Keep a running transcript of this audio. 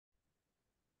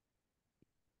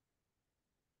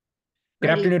Good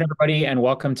Ready? afternoon, everybody, and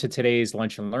welcome to today's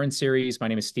Lunch and Learn series. My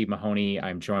name is Steve Mahoney.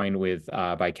 I'm joined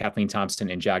by Kathleen Thompson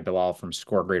and Jag Dalal from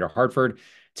SCORE Greater Hartford.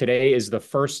 Today is the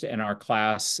first in our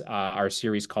class, our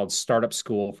series called Startup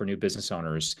School for New Business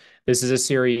Owners. This is a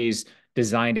series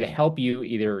designed to help you,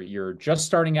 either you're just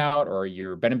starting out or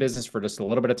you've been in business for just a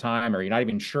little bit of time, or you're not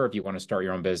even sure if you want to start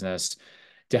your own business,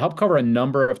 to help cover a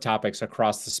number of topics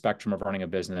across the spectrum of running a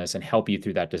business and help you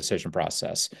through that decision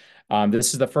process.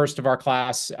 This is the first of our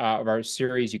class of our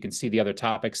series. You can see the other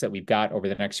topics that we've got over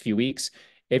the next few weeks.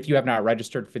 If you have not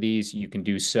registered for these, you can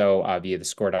do so via the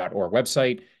score.org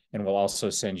website, and we'll also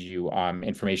send you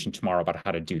information tomorrow about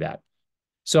how to do that.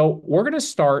 So we're going to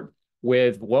start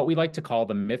with what we like to call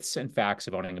the myths and facts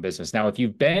of owning a business. Now, if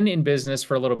you've been in business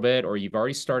for a little bit or you've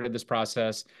already started this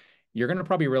process, you're going to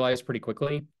probably realize pretty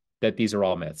quickly that these are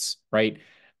all myths, right?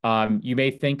 You may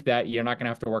think that you're not going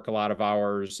to have to work a lot of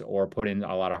hours or put in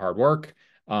a lot of hard work,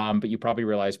 but you probably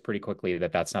realize pretty quickly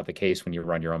that that's not the case when you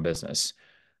run your own business.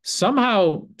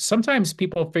 Sometimes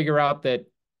people figure out that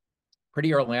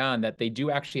pretty early on that they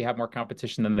do actually have more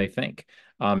competition than they think.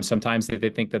 Sometimes they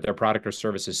think that their product or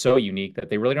service is so unique that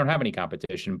they really don't have any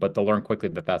competition, but they'll learn quickly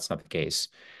that that's not the case.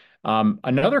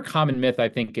 Another common myth, I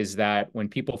think, is that when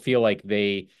people feel like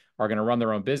they are going to run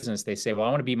their own business, they say, well,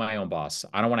 I want to be my own boss.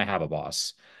 I don't want to have a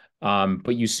boss.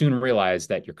 But you soon realize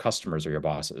that your customers are your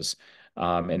bosses,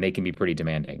 and they can be pretty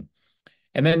demanding.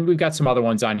 And then we've got some other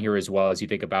ones on here as well. As you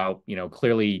think about,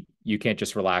 clearly you can't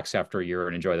just relax after a year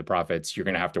and enjoy the profits. You're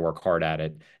going to have to work hard at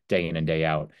it day in and day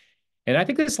out. And I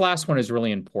think this last one is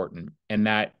really important, and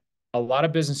that a lot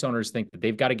of business owners think that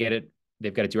they've got to get it,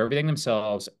 they've got to do everything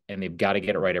themselves, and they've got to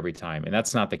get it right every time. And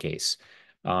that's not the case.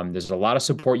 There's a lot of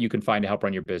support you can find to help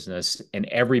run your business, and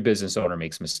every business owner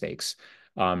makes mistakes.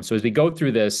 So as we go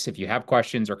through this, if you have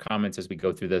questions or comments as we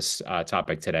go through this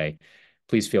topic today,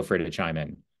 please feel free to chime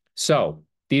in. So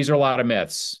these are a lot of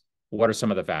myths. What are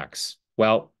some of the facts?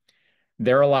 Well,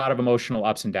 there are a lot of emotional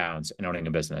ups and downs in owning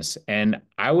a business. And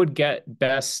I would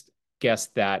best guess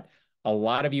that a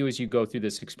lot of you, as you go through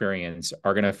this experience,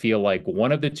 are going to feel like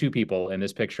one of the two people in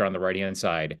this picture on the right-hand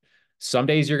side. Some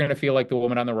days you're going to feel like the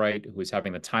woman on the right who is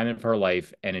having the time of her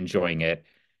life and enjoying it.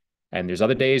 And there's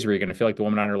other days where you're going to feel like the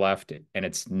woman on her left, and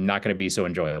it's not going to be so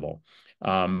enjoyable.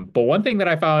 But one thing that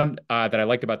I found that I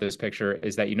liked about this picture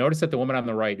is that you notice that the woman on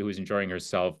the right who is enjoying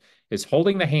herself is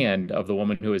holding the hand of the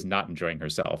woman who is not enjoying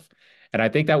herself. And I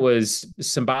think that was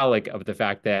symbolic of the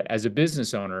fact that as a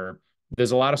business owner,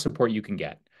 there's a lot of support you can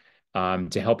get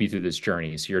to help you through this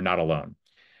journey, so you're not alone.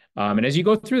 And as you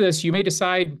go through this, you may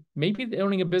decide maybe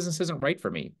owning a business isn't right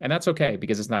for me. And that's okay,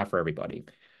 because it's not for everybody.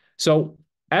 So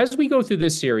as we go through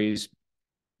this series,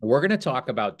 we're going to talk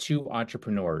about two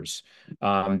entrepreneurs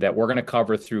that we're going to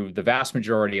cover through the vast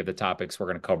majority of the topics we're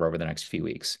going to cover over the next few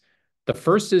weeks. The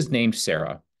first is named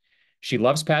Sarah. She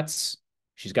loves pets.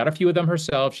 She's got a few of them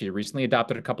herself. She recently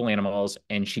adopted a couple animals,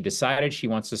 and she decided she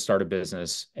wants to start a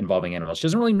business involving animals. She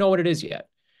doesn't really know what it is yet.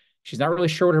 She's not really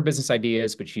sure what her business idea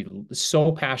is, but she's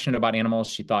so passionate about animals,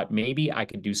 she thought maybe I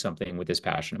could do something with this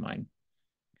passion of mine.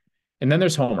 And then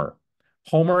there's Homer.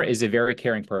 Homer is a very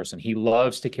caring person. He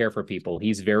loves to care for people.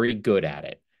 He's very good at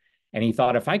it. And he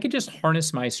thought, if I could just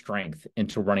harness my strength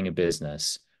into running a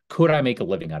business, could I make a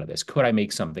living out of this? Could I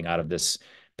make something out of this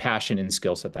passion and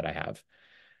skill set that I have?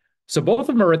 So both of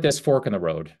them are at this fork in the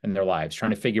road in their lives, trying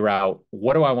to figure out,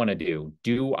 what do I want to do?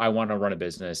 Do I want to run a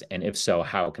business? And if so,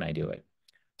 how can I do it?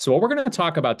 So what we're going to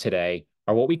talk about today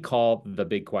are what we call the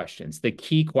big questions, the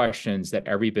key questions that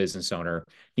every business owner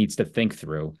needs to think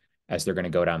through as they're going to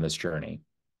go down this journey.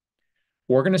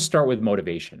 We're going to start with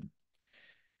motivation.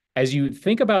 As you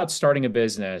think about starting a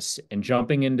business and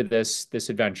jumping into this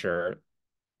adventure,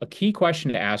 a key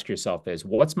question to ask yourself is,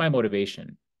 what's my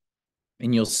motivation?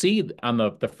 And you'll see on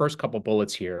the first couple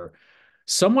bullets here,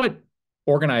 somewhat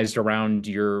organized around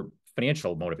your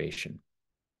financial motivation.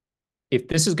 If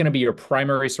this is going to be your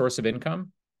primary source of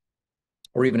income,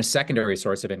 or even a secondary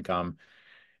source of income,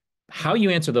 how you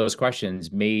answer those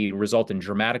questions may result in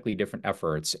dramatically different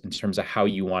efforts in terms of how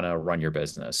you want to run your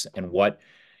business and what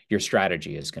your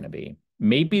strategy is going to be.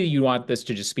 Maybe you want this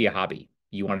to just be a hobby.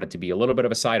 You want it to be a little bit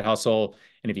of a side hustle.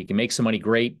 And if you can make some money,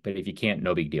 great. But if you can't,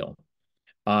 no big deal.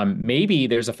 Maybe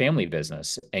there's a family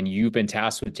business and you've been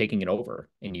tasked with taking it over,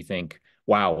 and you think,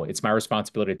 wow, it's my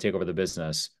responsibility to take over the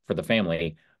business for the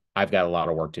family. I've got a lot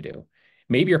of work to do.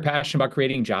 Maybe you're passionate about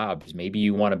creating jobs. Maybe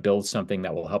you want to build something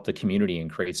that will help the community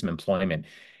and create some employment.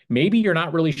 Maybe you're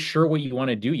not really sure what you want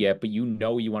to do yet, but you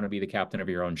know you want to be the captain of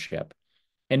your own ship.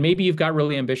 And maybe you've got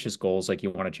really ambitious goals, like you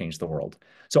want to change the world.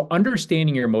 So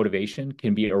understanding your motivation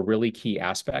can be a really key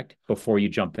aspect before you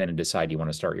jump in and decide you want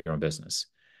to start your own business.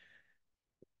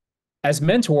 As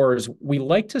mentors, we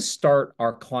like to start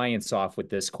our clients off with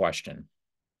this question.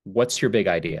 What's your big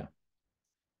idea?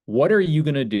 What are you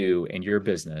going to do in your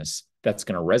business that's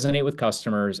going to resonate with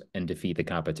customers and defeat the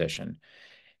competition?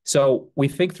 So we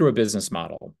think through a business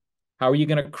model. How are you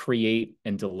going to create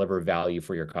and deliver value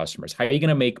for your customers? How are you going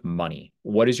to make money?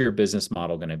 What is your business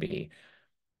model going to be?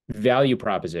 Value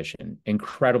proposition,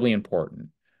 incredibly important.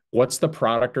 What's the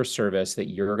product or service that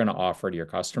you're going to offer to your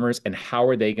customers, and how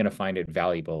are they going to find it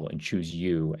valuable and choose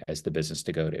you as the business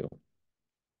to go to?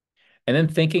 And then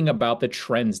thinking about the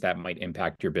trends that might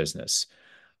impact your business.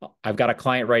 I've got a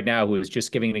client right now who is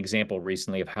just giving an example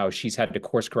recently of how she's had to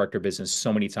course correct her business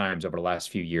so many times over the last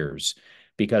few years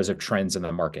because of trends in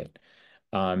the market.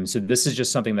 So this is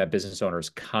just something that business owners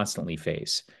constantly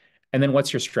face. And then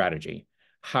what's your strategy?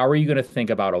 How are you going to think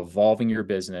about evolving your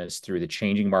business through the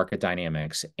changing market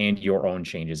dynamics and your own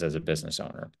changes as a business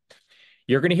owner?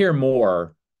 You're going to hear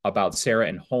more about Sarah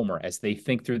and Homer as they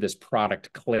think through this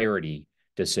product clarity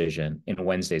decision in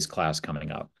Wednesday's class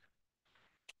coming up.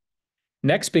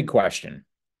 Next big question,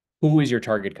 who is your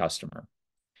target customer?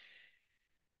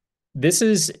 This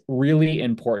is really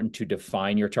important to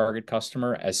define your target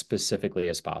customer as specifically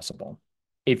as possible.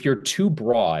 If you're too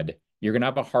broad, you're going to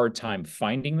have a hard time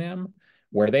finding them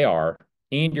where they are,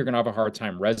 and you're going to have a hard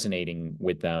time resonating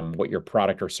with them, what your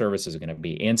product or service is going to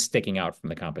be, and sticking out from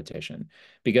the competition.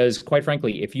 Because quite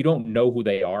frankly, if you don't know who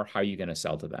they are, how are you going to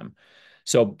sell to them?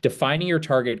 So defining your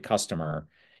target customer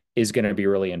is going to be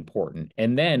really important.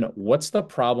 And then what's the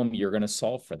problem you're going to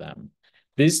solve for them?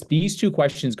 These two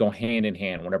questions go hand in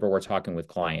hand whenever we're talking with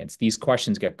clients. These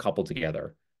questions get coupled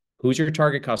together. Who's your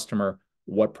target customer?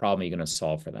 What problem are you going to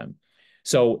solve for them?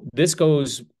 So this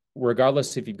goes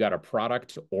regardless if you've got a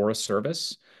product or a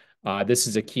service. This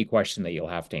is a key question that you'll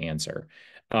have to answer.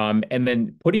 And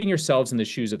then putting yourselves in the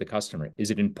shoes of the customer.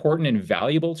 Is it important and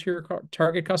valuable to your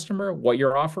target customer, what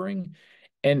you're offering?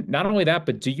 And not only that,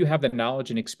 but do you have the knowledge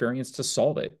and experience to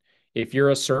solve it? If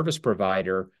you're a service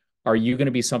provider, are you going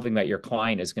to be something that your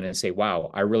client is going to say,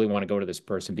 wow, I really want to go to this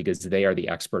person because they are the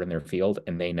expert in their field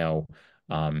and they know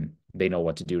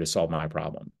what to do to solve my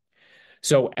problem.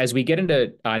 So as we get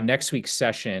into next week's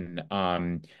session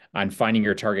on finding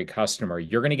your target customer,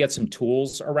 you're going to get some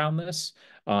tools around this,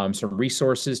 some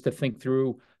resources to think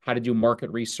through how to do market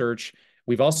research.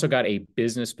 We've also got a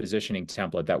business positioning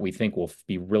template that we think will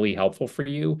be really helpful for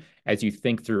you as you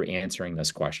think through answering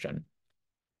this question.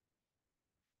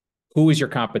 Who is your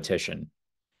competition?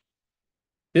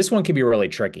 This one can be really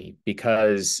tricky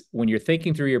because when you're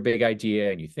thinking through your big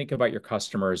idea and you think about your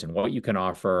customers and what you can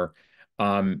offer,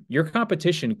 your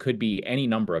competition could be any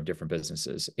number of different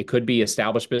businesses. It could be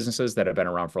established businesses that have been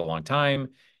around for a long time.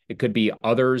 It could be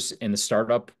others in the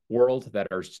startup world that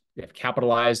have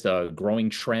capitalized a growing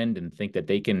trend and think that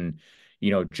they can,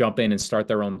 jump in and start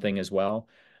their own thing as well.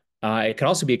 It could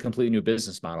also be a completely new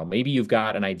business model. Maybe you've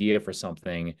got an idea for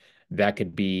something that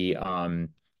could be,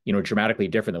 dramatically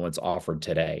different than what's offered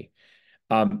today.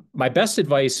 My best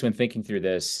advice when thinking through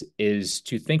this is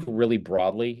to think really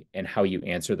broadly in how you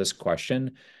answer this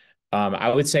question. I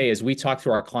would say as we talk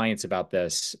to our clients about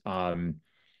this, when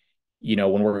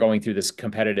we're going through this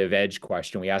competitive edge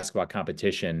question, we ask about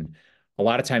competition. A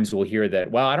lot of times we'll hear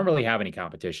that, well, I don't really have any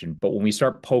competition. But when we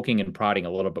start poking and prodding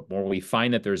a little bit more, we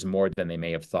find that there's more than they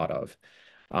may have thought of.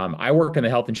 I work in the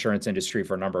health insurance industry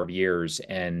for a number of years,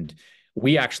 and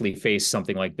we actually faced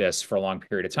something like this for a long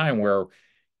period of time where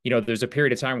there's a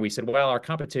period of time we said, well, our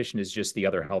competition is just the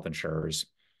other health insurers.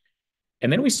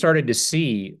 And then we started to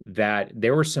see that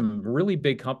there were some really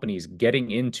big companies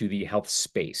getting into the health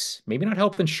space, maybe not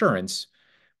health insurance,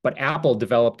 but Apple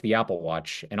developed the Apple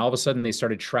Watch. And all of a sudden they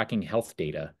started tracking health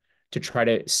data to try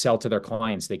to sell to their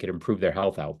clients they could improve their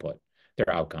health output,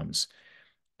 their outcomes.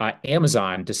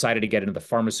 Amazon decided to get into the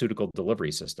pharmaceutical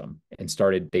delivery system and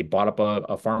they bought up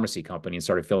a pharmacy company and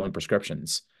started filling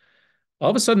prescriptions. All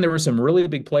of a sudden, there were some really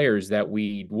big players that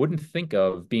we wouldn't think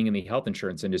of being in the health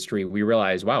insurance industry. We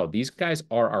realized, wow, these guys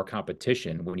are our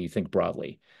competition when you think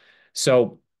broadly.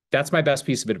 So that's my best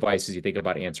piece of advice as you think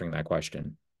about answering that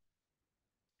question.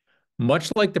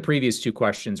 Much like the previous two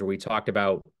questions where we talked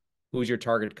about who's your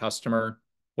target customer,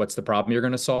 what's the problem you're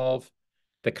going to solve,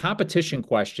 the competition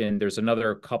question, there's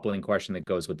another coupling question that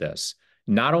goes with this.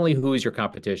 Not only who is your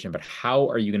competition, but how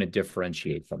are you going to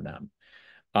differentiate from them?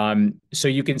 So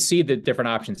you can see the different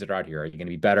options that are out here. Are you going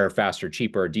to be better, faster,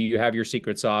 cheaper? Do you have your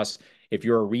secret sauce? If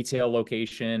you're a retail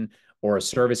location or a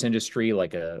service industry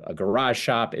like a garage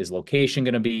shop, is location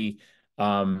going to be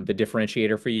the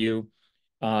differentiator for you?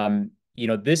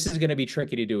 This is going to be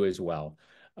tricky to do as well.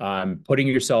 Putting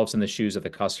yourselves in the shoes of the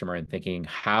customer and thinking,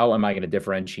 how am I going to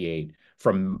differentiate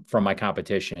from my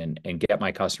competition and get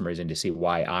my customers in to see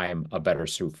why I'm a better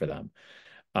suit for them.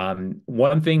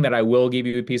 One thing that I will give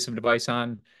you a piece of advice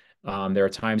on, there are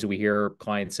times we hear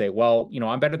clients say, well,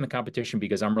 I'm better than the competition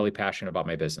because I'm really passionate about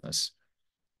my business.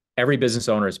 Every business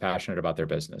owner is passionate about their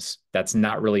business. That's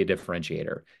not really a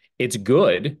differentiator. It's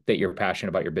good that you're passionate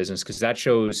about your business because that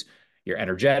shows you're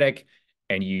energetic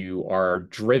and you are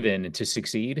driven to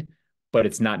succeed, but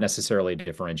it's not necessarily a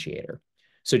differentiator.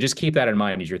 So just keep that in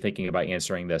mind as you're thinking about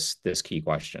answering this key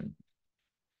question.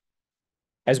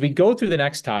 As we go through the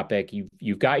next topic,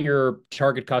 you've got your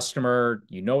target customer,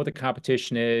 you know what the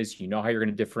competition is, you know how you're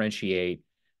going to differentiate.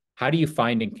 How do you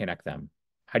find and connect them?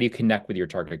 How do you connect with your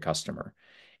target customer?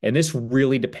 And this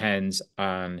really depends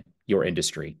on your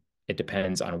industry. It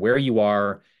depends on where you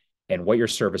are and what your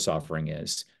service offering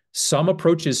is. Some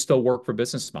approaches still work for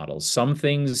business models. Some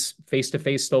things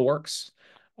face-to-face still works.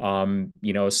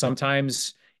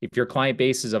 Sometimes if your client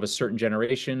base is of a certain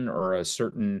generation or a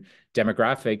certain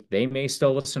demographic, they may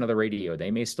still listen to the radio. They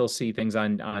may still see things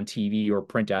on TV or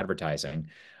print advertising,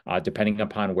 depending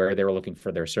upon where they're looking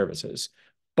for their services.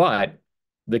 But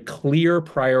the clear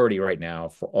priority right now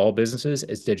for all businesses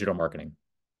is digital marketing.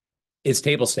 It's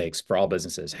table stakes for all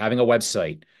businesses. Having a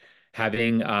website,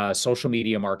 having social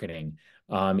media marketing,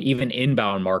 even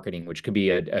inbound marketing, which could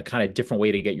be a kind of different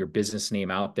way to get your business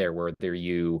name out there, whether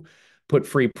you put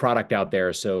free product out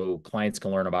there so clients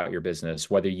can learn about your business,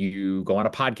 whether you go on a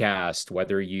podcast,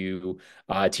 whether you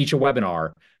teach a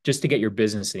webinar, just to get your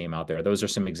business name out there. Those are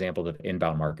some examples of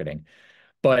inbound marketing.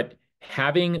 But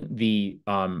having the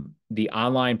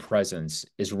online presence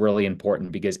is really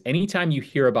important because anytime you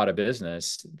hear about a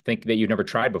business, think that you've never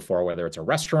tried before, whether it's a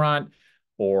restaurant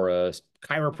or a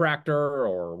chiropractor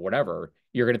or whatever,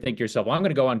 you're going to think to yourself, well, I'm going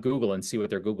to go on Google and see what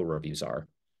their Google reviews are.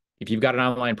 If you've got an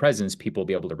online presence, people will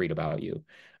be able to read about you.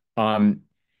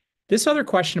 This other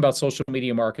question about social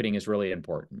media marketing is really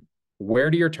important. Where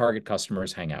do your target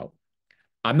customers hang out?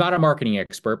 I'm not a marketing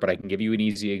expert, but I can give you an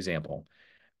easy example.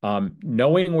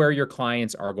 Knowing where your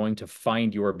clients are going to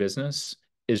find your business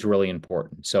is really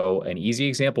important. So an easy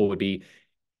example would be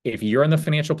if you're in the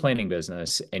financial planning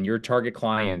business and your target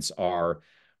clients are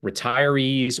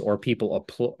retirees or people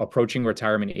approaching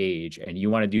retirement age and you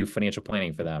want to do financial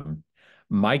planning for them,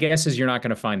 my guess is you're not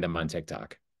going to find them on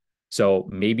TikTok. So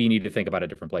maybe you need to think about a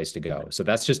different place to go. So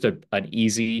that's just an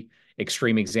easy,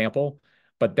 extreme example,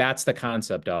 but that's the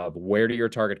concept of where do your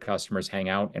target customers hang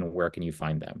out and where can you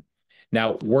find them?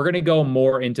 Now, we're going to go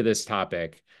more into this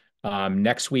topic.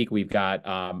 Next week, we've got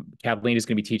Kathleen is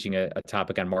going to be teaching a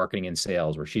topic on marketing and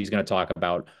sales, where she's going to talk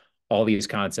about all these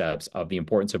concepts of the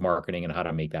importance of marketing and how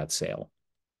to make that sale.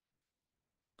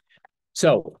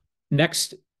 So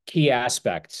next key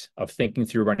aspect of thinking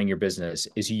through running your business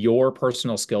is your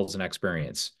personal skills and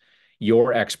experience,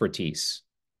 your expertise.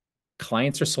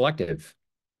 Clients are selective.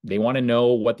 They want to know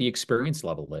what the experience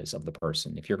level is of the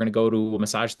person. If you're going to go to a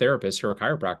massage therapist or a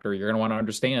chiropractor, you're going to want to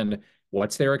understand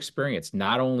what's their experience.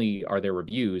 Not only are there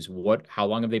reviews, how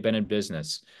long have they been in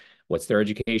business? What's their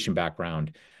education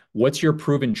background? What's your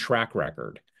proven track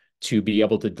record to be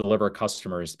able to deliver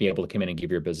customers, to be able to come in and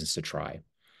give your business a try?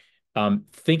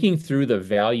 Thinking through the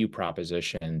value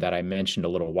proposition that I mentioned a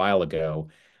little while ago,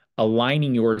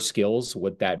 aligning your skills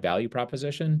with that value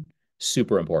proposition,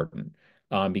 super important.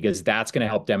 Because that's going to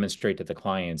help demonstrate to the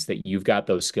clients that you've got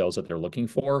those skills that they're looking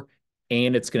for,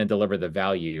 and it's going to deliver the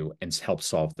value and help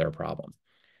solve their problem.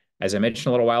 As I mentioned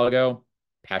a little while ago,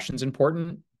 passion's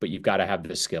important, but you've got to have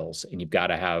the skills and you've got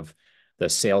to have the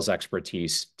sales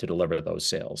expertise to deliver those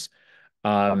sales.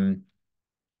 And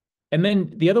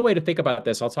then the other way to think about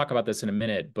this, I'll talk about this in a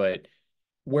minute, but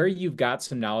where you've got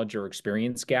some knowledge or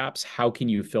experience gaps, how can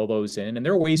you fill those in? And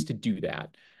there are ways to do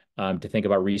that. To think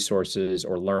about resources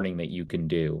or learning that you can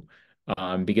do,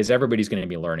 because everybody's going to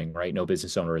be learning, right? No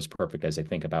business owner is perfect as they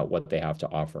think about what they have to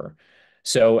offer.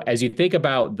 So as you think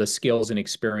about the skills and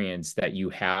experience that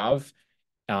you have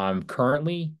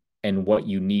currently and what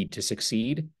you need to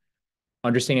succeed,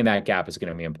 understanding that gap is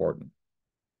going to be important.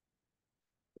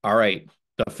 All right,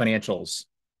 the financials.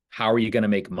 How are you going to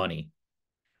make money?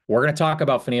 We're going to talk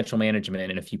about financial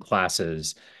management in a few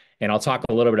classes. And I'll talk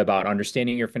a little bit about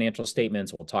understanding your financial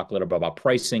statements. We'll talk a little bit about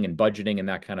pricing and budgeting and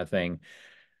that kind of thing.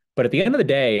 But at the end of the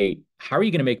day, how are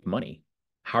you going to make money?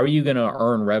 How are you going to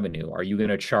earn revenue? Are you going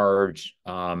to charge,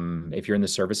 if you're in the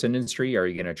service industry, are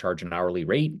you going to charge an hourly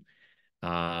rate?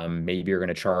 Maybe you're going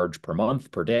to charge per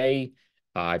month, per day.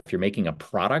 If you're making a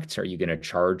product, are you going to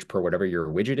charge per whatever your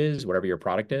widget is, whatever your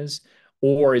product is?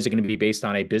 Or is it going to be based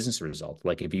on a business result?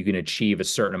 Like if you can achieve a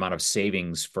certain amount of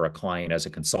savings for a client as a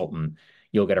consultant,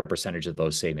 you'll get a percentage of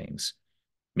those savings.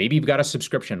 Maybe you've got a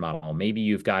subscription model. Maybe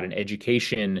you've got an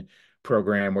education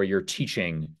program where you're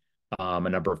teaching a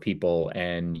number of people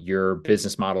and your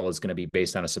business model is going to be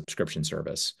based on a subscription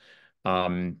service.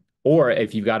 Or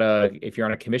if you're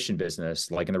on a commission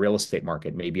business, like in the real estate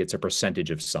market, maybe it's a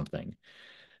percentage of something.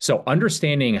 So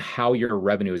understanding how your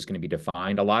revenue is going to be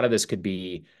defined, a lot of this could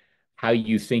be how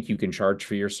you think you can charge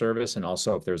for your service, and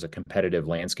also if there's a competitive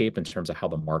landscape in terms of how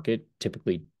the market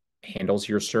typically handles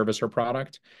your service or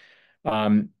product.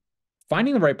 Um,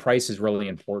 Finding the right price is really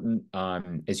important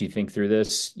as you think through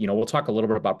this. We'll talk a little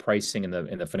bit about pricing in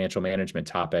the financial management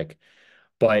topic,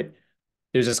 but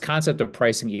there's this concept of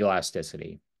pricing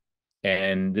elasticity.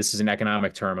 And this is an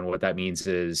economic term, and what that means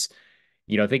is,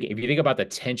 if you think about the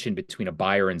tension between a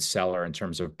buyer and seller in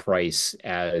terms of price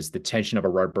as the tension of a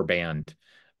rubber band,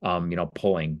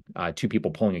 pulling two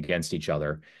people pulling against each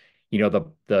other.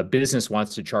 The business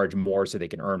wants to charge more so they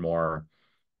can earn more.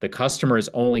 The customer is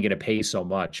only going to pay so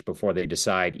much before they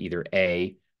decide either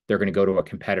A, they're going to go to a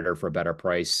competitor for a better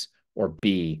price, or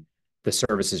B, the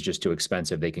service is just too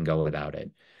expensive, they can go without it.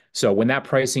 So when that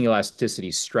pricing elasticity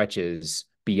stretches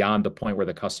beyond the point where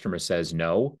the customer says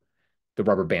no, the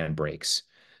rubber band breaks.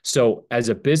 So as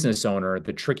a business owner,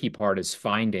 the tricky part is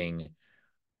finding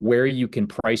where you can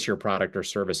price your product or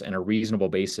service on a reasonable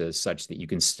basis such that you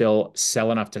can still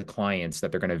sell enough to clients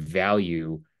that they're going to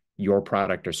value your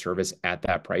product or service at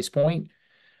that price point.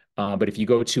 But if you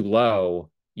go too low,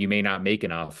 you may not make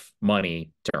enough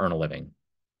money to earn a living.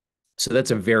 So that's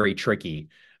a very tricky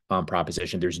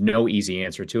proposition. There's no easy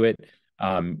answer to it.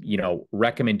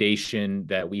 Recommendation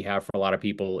that we have for a lot of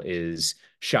people is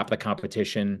shop the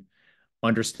competition,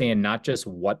 understand not just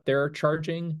what they're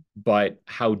charging, but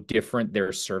how different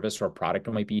their service or product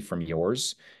might be from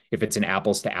yours. If it's an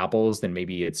apples to apples, then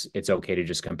maybe it's okay to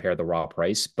just compare the raw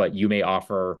price, but you may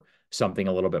offer something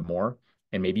a little bit more,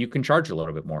 and maybe you can charge a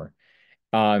little bit more.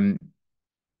 And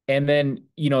then,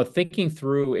 thinking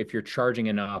through if you're charging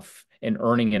enough and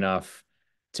earning enough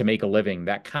to make a living,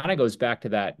 that kind of goes back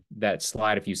to that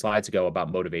slide a few slides ago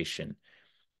about motivation.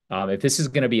 If this is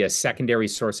going to be a secondary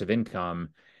source of income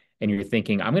and you're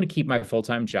thinking, I'm going to keep my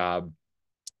full-time job,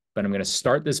 but I'm going to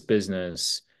start this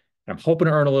business and I'm hoping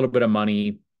to earn a little bit of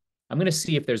money. I'm going to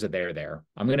see if there's a there.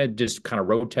 I'm going to just kind of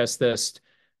road test this,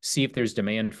 see if there's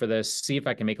demand for this, see if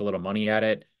I can make a little money at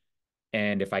it.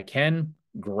 And if I can,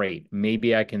 great.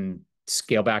 Maybe I can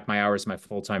scale back my hours, my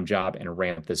full-time job, and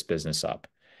ramp this business up.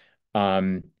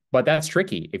 But that's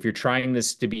tricky. If you're trying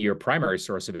this to be your primary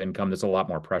source of income, there's a lot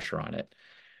more pressure on it.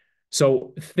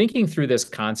 So thinking through this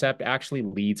concept actually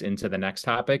leads into the next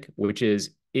topic, which is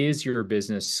your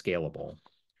business scalable?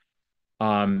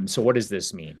 So what does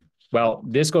this mean? Well,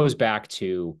 this goes back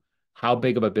to how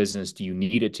big of a business do you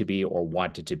need it to be or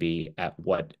want it to be at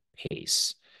what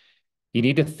pace? You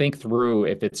need to think through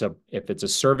if it's a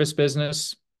service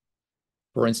business,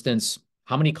 for instance,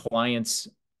 how many clients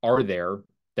are there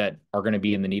that are going to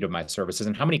be in the need of my services,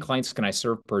 and how many clients can I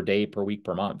serve per day, per week,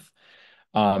 per month?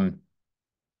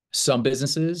 Some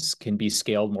businesses can be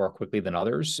scaled more quickly than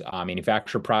others.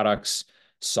 Manufactured products,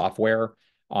 software,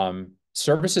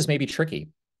 services may be tricky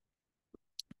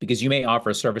because you may offer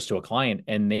a service to a client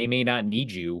and they may not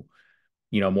need you,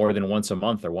 more than once a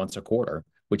month or once a quarter,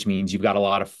 which means you've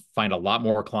got find a lot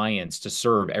more clients to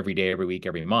serve every day, every week,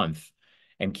 every month,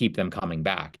 and keep them coming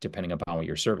back depending upon what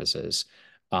your service is.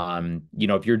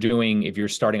 If you're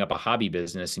starting up a hobby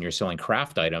business and you're selling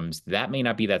craft items, that may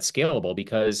not be that scalable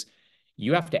because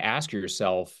you have to ask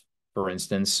yourself, for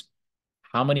instance,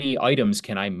 how many items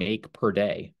can I make per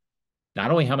day?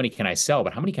 Not only how many can I sell,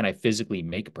 but how many can I physically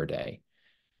make per day?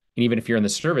 And even if you're in the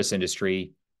service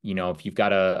industry, if you've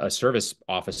got a service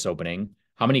office opening,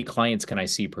 how many clients can I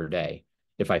see per day?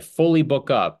 If I fully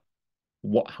book up,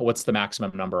 what's the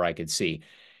maximum number I could see?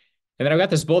 And then I've got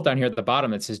this bullet down here at the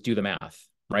bottom that says do the math,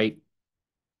 right?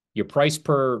 Your price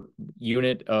per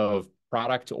unit of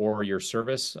product or your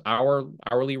service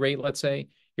hourly rate, let's say,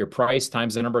 your price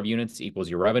times the number of units equals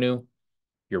your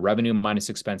revenue minus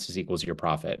expenses equals your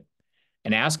profit.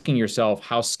 And asking yourself,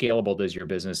 how scalable does your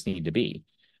business need to be?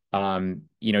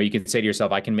 You can say to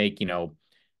yourself, I can make,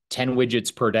 10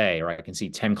 widgets per day, or I can see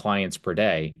 10 clients per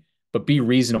day, but be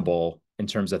reasonable in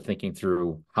terms of thinking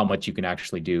through how much you can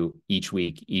actually do each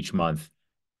week, each month,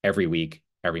 every week,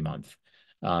 every month.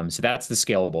 So that's the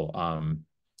scalable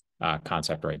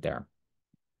concept right there.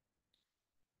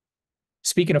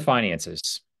 Speaking of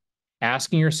finances,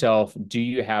 asking yourself, do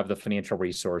you have the financial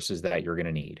resources that you're going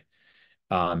to need?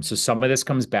 So some of this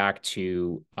comes back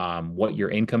to what your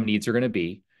income needs are going to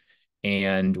be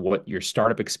and what your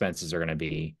startup expenses are going to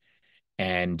be.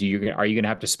 And are you going to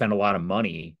have to spend a lot of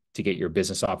money to get your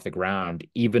business off the ground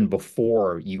even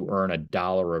before you earn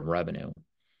 $1 of revenue?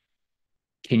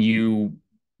 Can you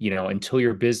until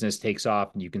your business takes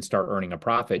off and you can start earning a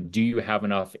profit, do you have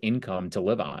enough income to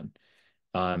live on?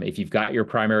 If you've got your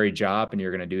primary job and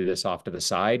you're going to do this off to the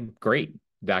side, great.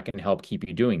 That can help keep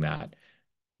you doing that.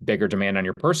 Bigger demand on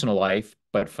your personal life,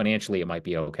 but financially it might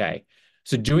be okay.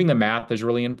 So doing the math is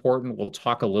really important. We'll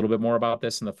talk a little bit more about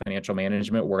this in the financial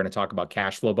management. We're going to talk about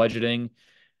cash flow budgeting,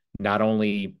 not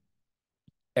only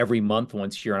every month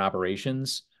once you're in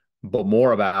operations, but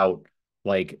more about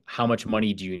like how much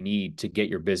money do you need to get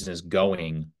your business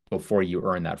going before you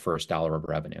earn that first dollar of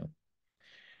revenue.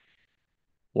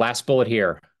 Last bullet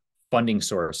here, funding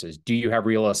sources. Do you have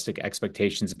realistic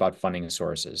expectations about funding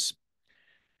sources?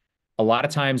 A lot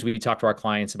of times we talk to our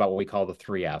clients about what we call the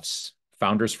 3 Fs: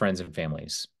 founders, friends, and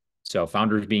families. So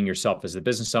founders being yourself as the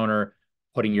business owner,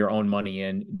 putting your own money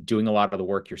in, doing a lot of the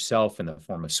work yourself in the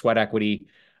form of sweat equity.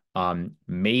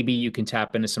 Maybe you can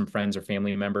tap into some friends or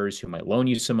family members who might loan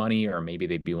you some money, or maybe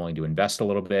they'd be willing to invest a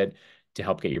little bit to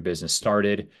help get your business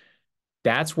started.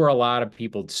 That's where a lot of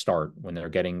people start when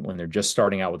they're just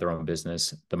starting out with their own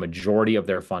business. The majority of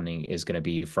their funding is going to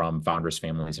be from founders,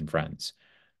 families, and friends.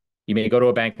 You may go to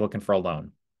a bank looking for a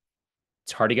loan.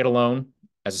 It's hard to get a loan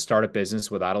as a startup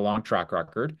business without a long track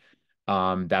record.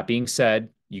 That being said,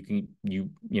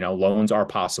 loans are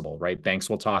possible, right? Banks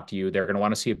will talk to you. They're going to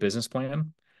want to see a business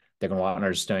plan. They're going to want to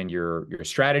understand your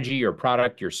strategy, your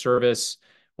product, your service,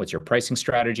 what's your pricing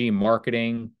strategy,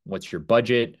 marketing, what's your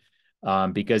budget,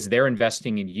 because they're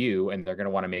investing in you and they're going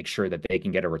to want to make sure that they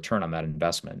can get a return on that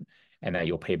investment and that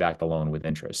you'll pay back the loan with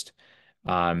interest.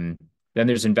 Then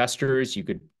there's investors. You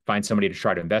could find somebody to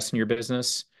try to invest in your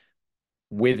business.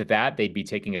 With that, they'd be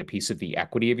taking a piece of the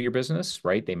equity of your business,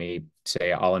 right? They may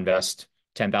say, I'll invest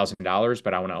 $10,000,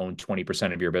 but I want to own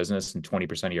 20% of your business and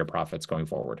 20% of your profits going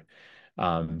forward.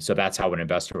 So that's how an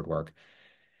investor would work.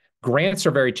 Grants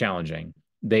are very challenging.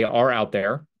 They are out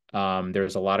there.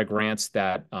 There's a lot of grants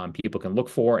that people can look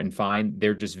for and find.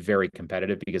 They're just very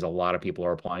competitive because a lot of people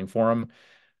are applying for them.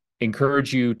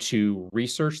 Encourage you to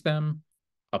research them,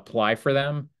 apply for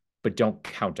them, but don't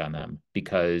count on them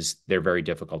because they're very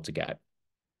difficult to get.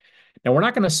 Now, we're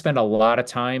not going to spend a lot of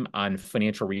time on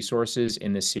financial resources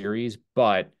in this series,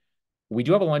 but we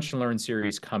do have a Lunch and Learn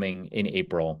series coming in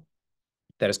April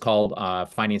that is called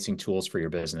Financing Tools for Your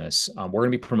Business. We're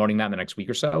going to be promoting that in the next week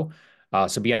or so.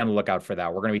 So be on the lookout for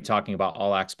that. We're going to be talking about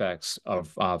all aspects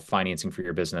of financing for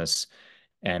your business.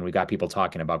 And we've got people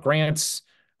talking about grants,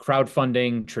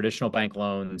 crowdfunding, traditional bank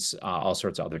loans, all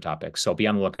sorts of other topics. So be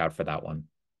on the lookout for that one.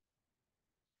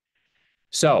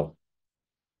 So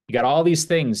you got all these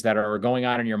things that are going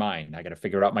on in your mind. I got to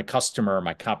figure out my customer,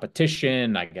 my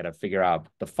competition. I got to figure out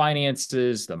the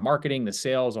finances, the marketing, the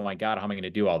sales. Oh my God, how am I going to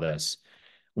do all this?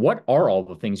 What are all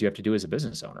the things you have to do as a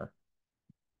business owner?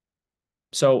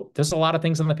 So there's a lot of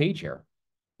things on the page here.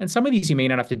 And some of these you may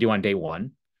not have to do on day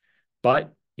one.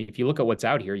 But if you look at what's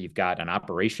out here, you've got an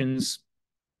operations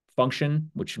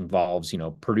function, which involves,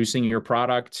 producing your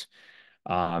product,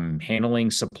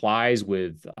 handling supplies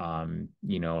with,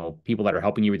 people that are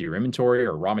helping you with your inventory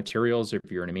or raw materials if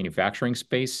you're in a manufacturing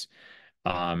space,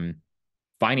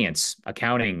 finance,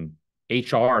 accounting,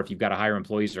 HR, if you've got to hire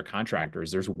employees or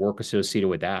contractors, there's work associated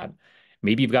with that.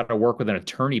 Maybe you've got to work with an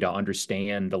attorney to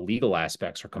understand the legal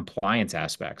aspects or compliance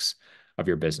aspects of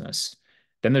your business.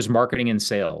 Then there's marketing and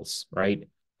sales, right?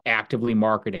 Actively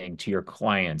marketing to your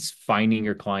clients, finding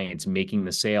your clients, making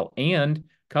the sale, and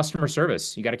customer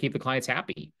service. You got to keep the clients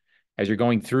happy as you're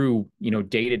going through,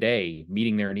 day to day,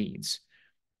 meeting their needs.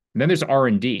 And then there's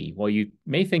R&D. Well, you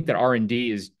may think that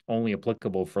R&D is only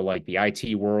applicable for like the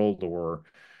IT world or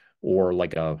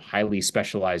like a highly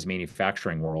specialized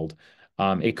manufacturing world.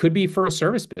 It could be for a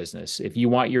service business. If you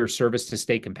want your service to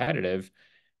stay competitive,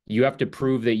 you have to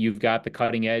prove that you've got the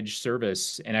cutting edge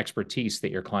service and expertise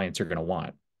that your clients are going to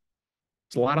want.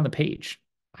 It's a lot on the page.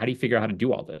 How do you figure out how to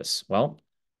do all this? Well,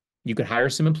 you could hire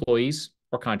some employees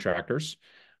or contractors.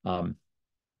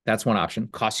 That's one option.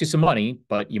 Costs you some money,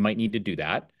 but you might need to do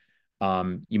that.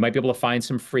 You might be able to find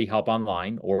some free help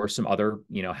online or some other,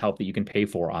 help that you can pay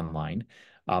for online.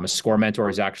 A SCORE mentor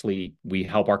is actually, we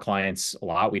help our clients a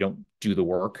lot. We don't do the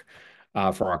work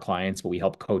for our clients, but we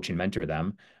help coach and mentor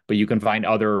them. But you can find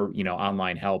other,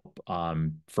 online help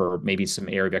for maybe some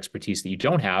area of expertise that you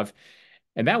don't have.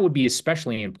 And that would be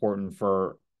especially important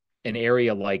for an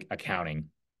area like accounting,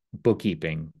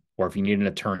 bookkeeping, or if you need an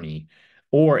attorney,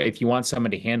 or if you want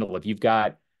someone to handle, if you've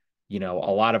got, a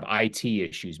lot of IT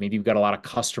issues, maybe you've got a lot of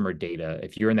customer data.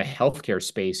 If you're in the healthcare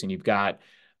space and you've got,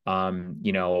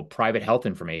 private health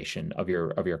information of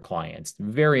your clients,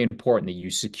 very important that you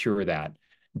secure that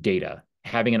data.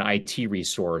 Having an IT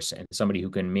resource and somebody who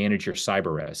can manage your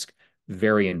cyber risk,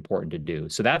 very important to do.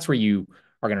 So that's where you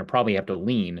are going to probably have to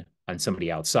lean on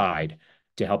somebody outside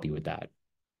to help you with that.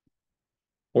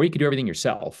 Or you could do everything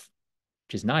yourself,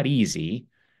 which is not easy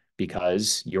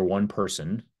because you're one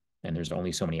person and there's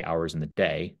only so many hours in the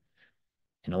day.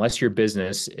 And unless your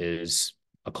business is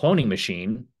a cloning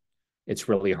machine, it's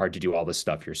really hard to do all this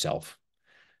stuff yourself.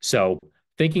 So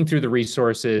thinking through the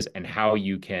resources and how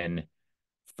you can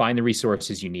find the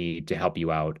resources you need to help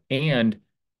you out, and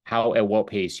how at what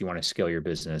pace you want to scale your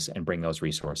business and bring those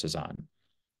resources on.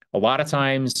 A lot of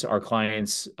times our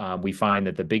clients, we find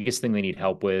that the biggest thing they need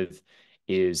help with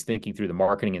is thinking through the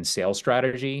marketing and sales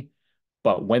strategy.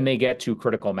 But when they get to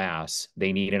critical mass,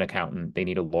 they need an accountant, they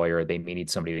need a lawyer, they may need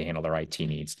somebody to handle their IT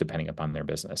needs, depending upon their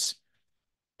business.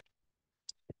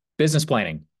 Business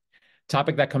planning,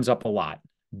 topic that comes up a lot.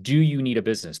 Do you need a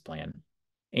business plan?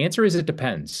 Answer is it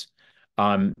depends.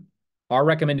 Our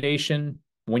recommendation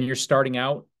when you're starting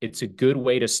out, it's a good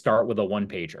way to start with a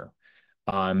one-pager.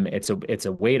 It's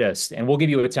a way to, and we'll give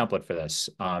you a template for this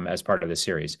as part of this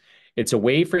series. It's a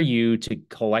way for you to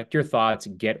collect your thoughts,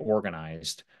 get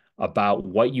organized about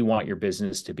what you want your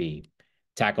business to be.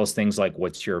 Tackles things like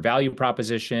what's your value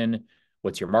proposition,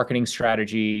 what's your marketing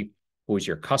strategy, who's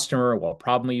your customer, what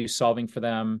problem are you solving for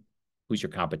them, who's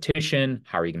your competition,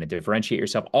 how are you going to differentiate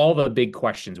yourself, all the big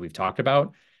questions we've talked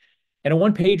about. And a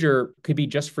one-pager could be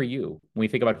just for you when we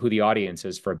think about who the audience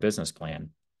is for a business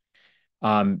plan.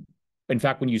 In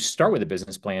fact, when you start with a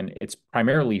business plan, it's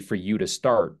primarily for you to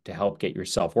start to help get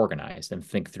yourself organized and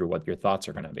think through what your thoughts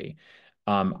are going to be.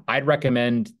 I'd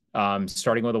recommend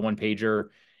starting with a one-pager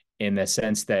in the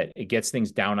sense that it gets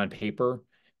things down on paper,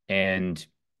 and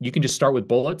you can just start with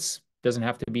bullets. It doesn't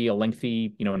have to be a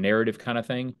lengthy, narrative kind of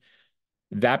thing.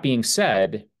 That being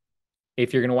said,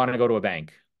 if you're going to want to go to a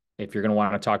bank, if you're going to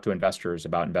want to talk to investors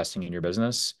about investing in your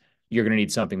business, you're going to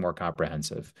need something more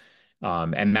comprehensive.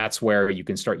 And that's where you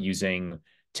can start using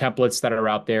templates that are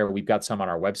out there. We've got some on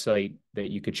our website that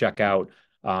you could check out.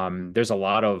 There's a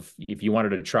lot of, if you wanted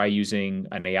to try using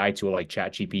an AI tool like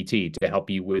ChatGPT to help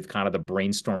you with kind of the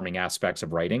brainstorming aspects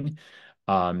of writing,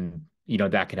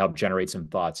 that can help generate some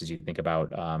thoughts as you think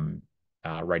about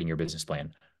writing your business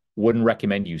plan. Wouldn't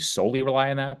recommend you solely rely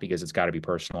on that because it's got to be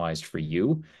personalized for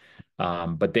you.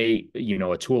 But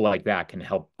a tool like that can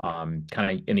help kind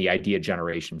of in the idea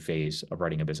generation phase of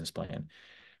writing a business plan.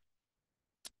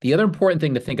 The other important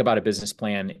thing to think about a business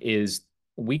plan is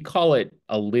we call it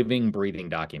a living, breathing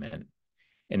document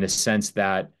in the sense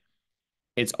that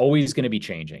it's always going to be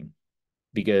changing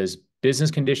because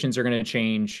business conditions are going to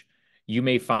change. You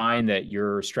may find that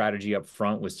your strategy up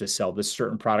front was to sell this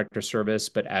certain product or service,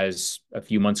 but as a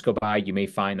few months go by, you may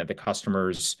find that the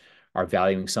customers are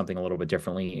valuing something a little bit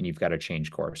differently and you've got to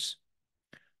change course.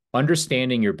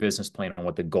 Understanding your business plan and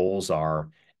what the goals are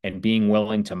and being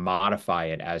willing to modify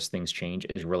it as things change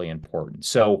is really important.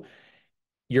 So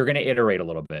you're going to iterate a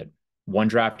little bit. One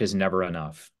draft is never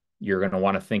enough. You're going to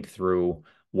want to think through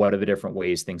what are the different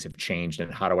ways things have changed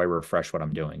and how do I refresh what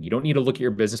I'm doing. You don't need to look at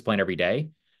your business plan every day,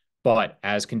 but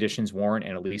as conditions warrant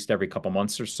and at least every couple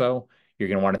months or so, you're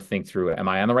going to want to think through, am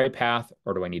I on the right path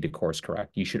or do I need to course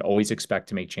correct? You should always expect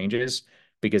to make changes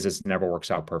because it never works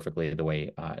out perfectly the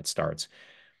way it starts.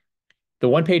 The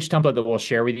one-page template that we'll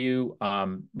share with you,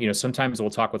 sometimes we'll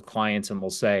talk with clients and we'll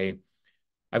say,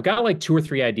 I've got like 2 or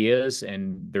 3 ideas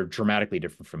and they're dramatically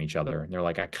different from each other. And they're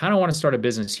like, I kind of want to start a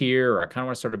business here, or I kind of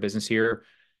want to start a business here.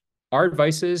 Our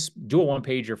advice is do a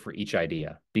one-pager for each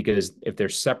idea, because if they're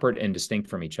separate and distinct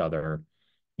from each other,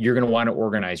 you're going to want to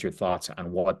organize your thoughts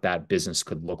on what that business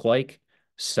could look like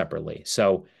separately.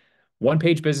 So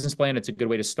one-page business plan, it's a good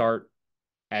way to start.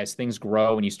 As things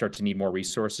grow and you start to need more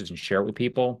resources and share it with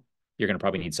people, you're going to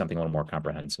probably need something a little more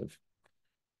comprehensive.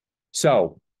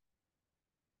 So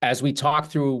as we talk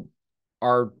through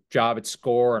our job at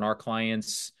SCORE and our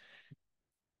clients,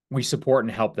 we support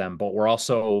and help them, but we're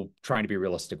also trying to be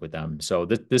realistic with them. So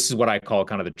this is what I call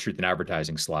kind of the truth in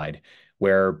advertising slide,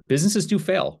 where businesses do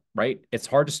fail, right? It's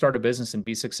hard to start a business and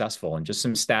be successful. And just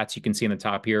some stats you can see in the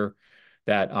top here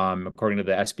that according to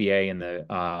the SBA and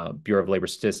the Bureau of Labor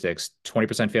Statistics,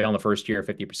 20% fail in the first year,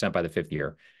 50% by the 5th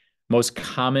year. Most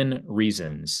common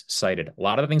reasons cited. A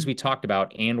lot of the things we talked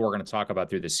about and we're going to talk about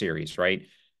through this series, right?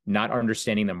 Not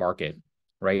understanding the market,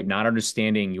 right? Not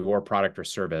understanding your product or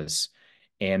service.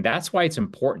 And that's why it's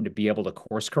important to be able to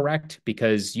course correct,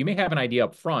 because you may have an idea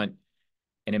up front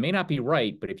and it may not be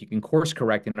right, but if you can course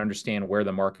correct and understand where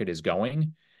the market is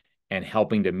going and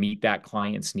helping to meet that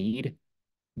client's need,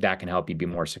 that can help you be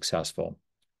more successful.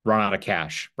 Run out of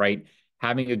cash, right?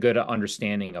 Having a good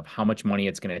understanding of how much money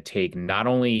it's going to take, not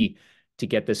only to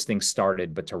get this thing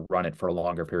started, but to run it for a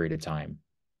longer period of time.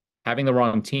 Having the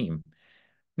wrong team.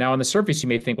 Now, on the surface, you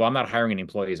may think, well, I'm not hiring any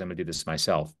employees. I'm going to do this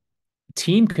myself.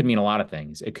 Team could mean a lot of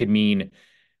things. It could mean,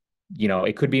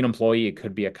 it could be an employee, it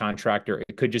could be a contractor,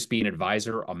 it could just be an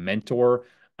advisor, a mentor,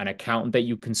 an accountant that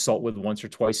you consult with once or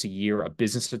twice a year, a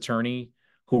business attorney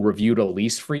who reviewed a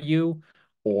lease for you,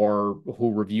 or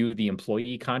who reviewed the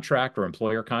employee contract or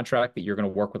employer contract that you're going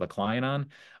to work with a client on.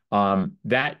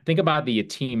 Think about the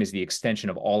team as the extension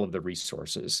of all of the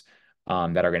resources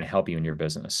that are going to help you in your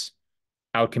business.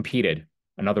 Outcompeted,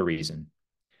 another reason.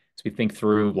 So we think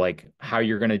through like how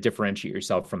you're going to differentiate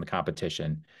yourself from the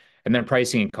competition, and then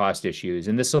pricing and cost issues.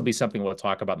 And this will be something we'll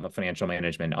talk about in the financial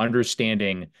management,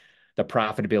 understanding the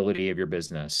profitability of your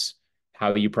business,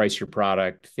 how you price your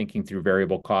product, thinking through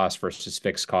variable costs versus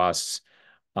fixed costs.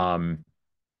 A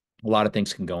lot of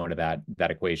things can go into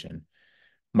that equation.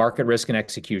 Market risk and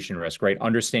execution risk, right?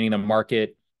 Understanding the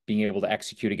market, being able to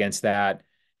execute against that,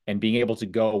 and being able to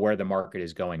go where the market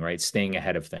is going, right? Staying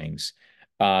ahead of things.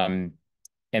 And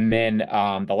then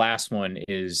the last one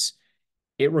is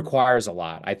it requires a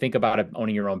lot. I think about it,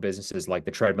 owning your own business is like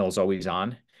the treadmill is always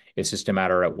on. It's just a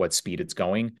matter at what speed it's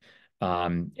going.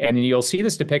 And you'll see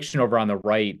this depiction over on the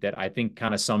right that I think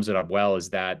kind of sums it up well,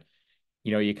 is that,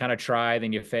 you kind of try,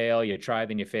 then you fail, you try,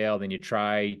 then you fail, then you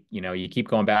try, you keep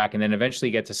going back, and then eventually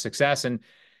you get to success. And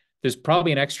there's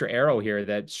probably an extra arrow here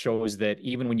that shows that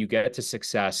even when you get to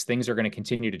success, things are going to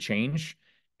continue to change,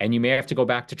 and you may have to go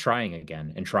back to trying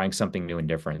again and trying something new and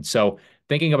different. So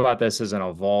thinking about this as an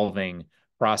evolving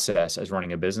process as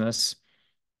running a business,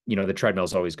 the treadmill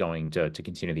is always going to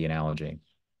continue the analogy.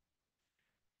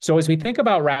 So as we think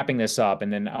about wrapping this up,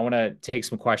 and then I want to take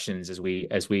some questions as we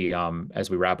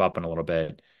wrap up in a little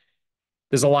bit.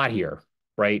 There's a lot here,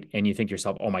 right? And you think to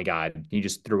yourself, oh my God, you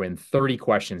just threw in 30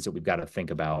 questions that we've got to think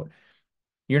about.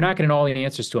 You're not going to know all the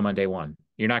answers to them on day one.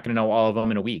 You're not going to know all of them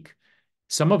in a week.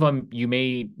 Some of them you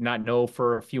may not know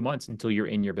for a few months until you're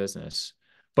in your business.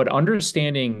 But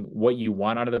understanding what you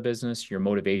want out of the business, your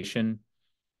motivation,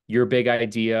 your big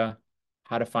idea,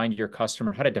 how to find your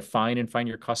customer, how to define and find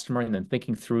your customer, and then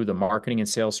thinking through the marketing and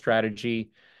sales strategy,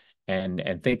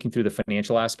 and thinking through the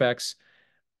financial aspects,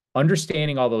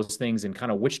 understanding all those things and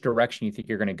kind of which direction you think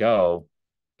you're going to go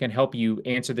can help you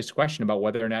answer this question about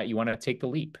whether or not you want to take the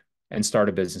leap and start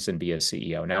a business and be a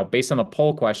CEO. Now, based on the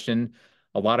poll question,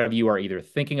 a lot of you are either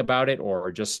thinking about it or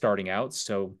just starting out.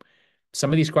 So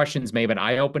some of these questions may have been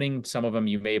eye-opening. Some of them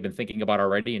you may have been thinking about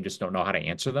already and just don't know how to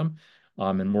answer them.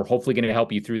 And we're hopefully going to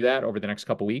help you through that over the next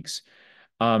couple of weeks.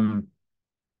 And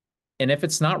if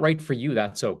it's not right for you,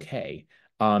 that's okay.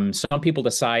 Some people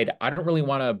decide, I don't really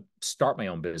want to start my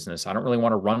own business. I don't really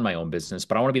want to run my own business,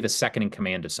 but I want to be the second in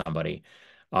command of somebody.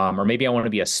 Or maybe I want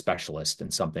to be a specialist in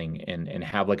something and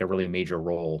have like a really major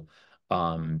role,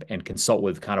 and consult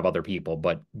with kind of other people.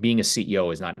 But being a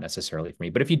CEO is not necessarily for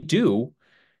me. But if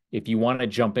you want to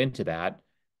jump into that,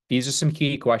 these are some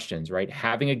key questions, right?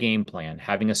 Having a game plan,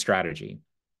 having a strategy,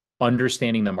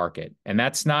 understanding the market. And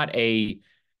that's not a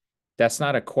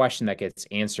question that gets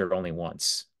answered only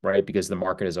once, right? Because the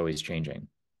market is always changing.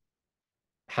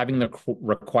 Having the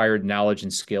required knowledge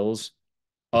and skills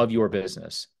of your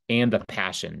business and the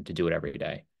passion to do it every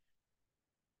day.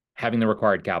 Having the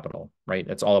required capital, right?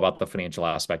 That's all about the financial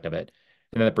aspect of it.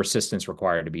 And then the persistence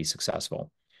required to be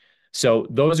successful. So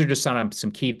those are just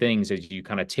some key things as you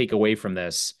kind of take away from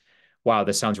this. Wow,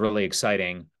 this sounds really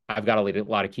exciting. I've got a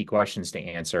lot of key questions to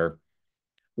answer.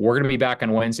 We're going to be back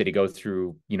on Wednesday to go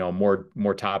through,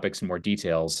 more topics and more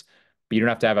details, but you don't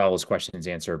have to have all those questions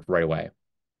answered right away.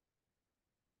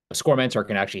 A SCORE mentor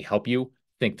can actually help you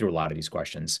think through a lot of these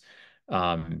questions.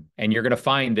 And you're going to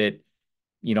find that,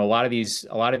 a lot of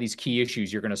these key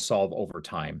issues you're going to solve over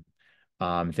time.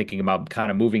 Thinking about kind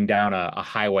of moving down a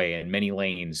highway and many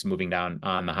lanes, moving down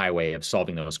on the highway of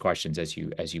solving those questions as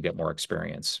you get more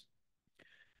experience.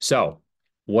 So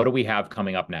what do we have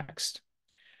coming up next?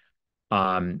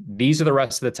 These are the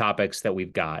rest of the topics that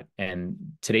we've got.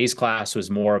 And today's class was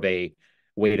more of a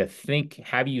way to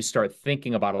have you start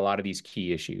thinking about a lot of these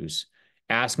key issues,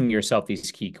 asking yourself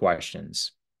these key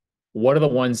questions. What are the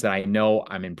ones that I know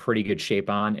I'm in pretty good shape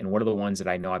on? And what are the ones that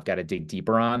I know I've got to dig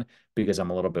deeper on because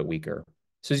I'm a little bit weaker?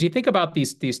 So as you think about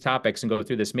these topics and go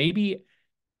through this, maybe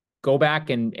go back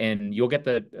and you'll get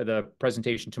the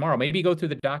presentation tomorrow. Maybe go through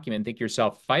the document and think to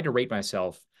yourself, if I had to rate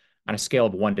myself on a scale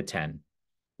of 1 to 10,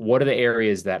 what are the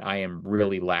areas that I am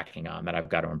really lacking on that I've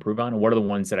got to improve on? And what are the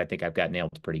ones that I think I've got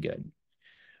nailed pretty good?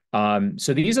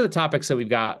 So these are the topics that we've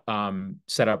got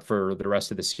set up for the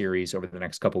rest of the series over the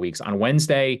next couple of weeks. On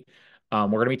Wednesday, we're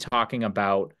going to be talking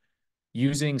about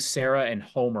using Sarah and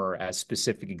Homer as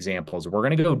specific examples. We're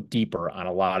going to go deeper on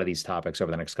a lot of these topics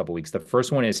over the next couple of weeks. The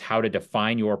first one is how to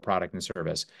define your product and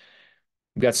service.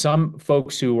 We've got some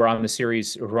folks who are on the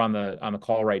series, who are on the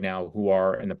call right now, who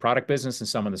are in the product business and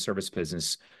some in the service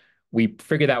business. We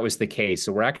figured that was the case.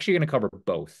 So we're actually going to cover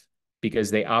both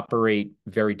because they operate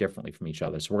very differently from each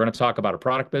other. So we're going to talk about a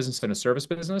product business and a service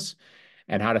business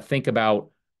and how to think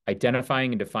about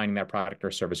identifying and defining that product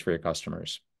or service for your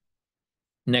customers.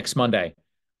 Next Monday,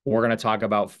 we're going to talk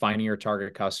about finding your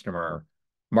target customer,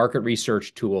 market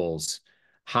research tools,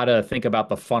 how to think about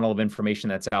the funnel of information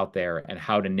that's out there, and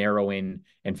how to narrow in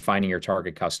and finding your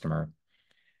target customer.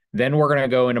 Then we're going to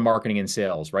go into marketing and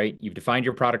sales, right? You've defined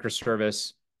your product or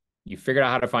service. You figured out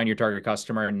how to find your target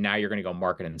customer, and now you're going to go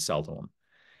market and sell to them.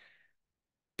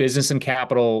 Business and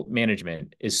capital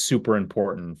management is super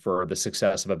important for the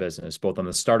success of a business, both on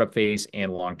the startup phase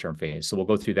and long-term phase. So we'll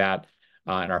go through that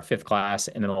in our fifth class.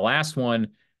 And then the last one,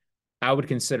 I would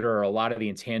consider a lot of the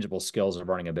intangible skills of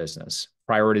running a business: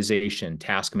 prioritization,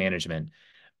 task management.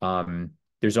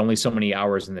 There's only so many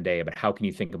hours in the day, but how can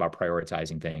you think about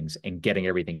prioritizing things and getting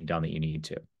everything done that you need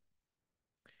to?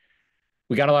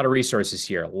 We got a lot of resources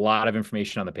here, a lot of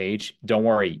information on the page. Don't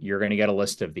worry, you're going to get a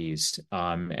list of these.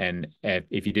 And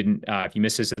if you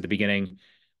missed this at the beginning,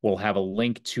 we'll have a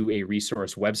link to a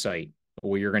resource website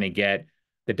where you're going to get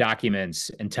the documents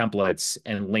and templates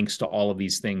and links to all of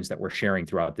these things that we're sharing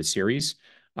throughout the series.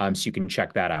 So you can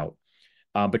check that out.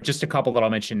 But just a couple that I'll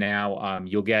mention now.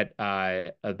 You'll get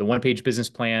the one-page business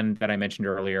plan that I mentioned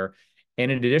earlier, and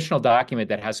an additional document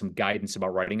that has some guidance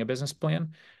about writing a business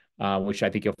plan, which I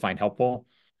think you'll find helpful.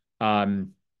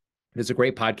 There's a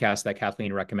great podcast that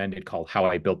Kathleen recommended called How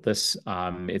I Built This.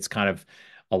 It's kind of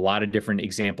a lot of different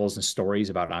examples and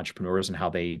stories about entrepreneurs and how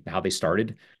they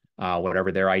started,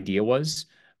 whatever their idea was.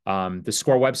 The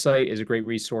SCORE website is a great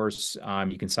resource.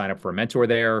 You can sign up for a mentor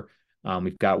there.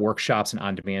 We've got workshops and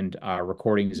on-demand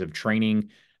recordings of training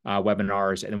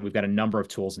webinars, and then we've got a number of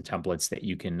tools and templates that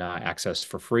you can access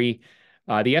for free.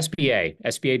 The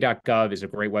SBA.gov is a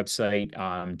great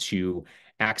website to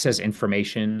access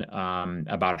information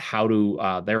about how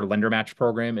to, their lender match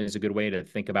program is a good way to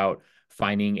think about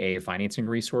finding a financing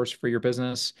resource for your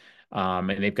business. And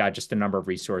they've got just a number of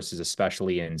resources,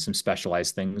 especially in some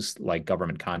specialized things like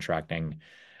government contracting.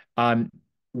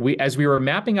 As we were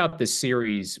mapping out this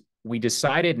series, we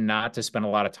decided not to spend a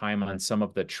lot of time on some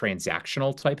of the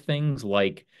transactional type things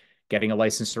like getting a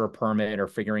license or a permit or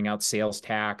figuring out sales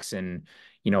tax and,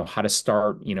 how to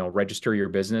start, register your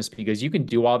business, because you can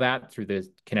do all that through the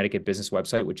Connecticut business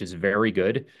website, which is very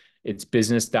good. It's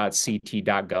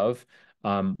business.ct.gov.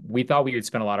 We thought we would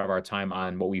spend a lot of our time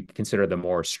on what we consider the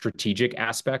more strategic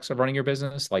aspects of running your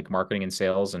business, like marketing and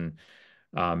sales and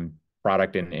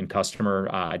product and customer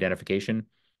identification.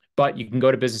 But you can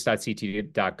go to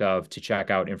business.ct.gov to check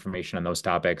out information on those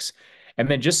topics. And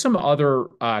then just some other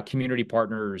community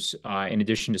partners, in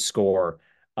addition to SCORE,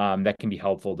 that can be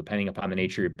helpful depending upon the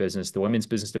nature of your business. The Women's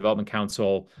Business Development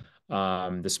Council,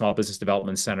 the Small Business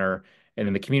Development Center, and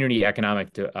then the Community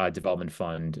Economic Development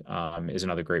Fund is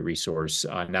another great resource,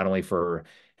 not only for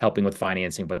helping with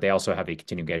financing, but they also have a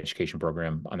continuing education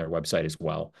program on their website as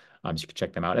well. So you can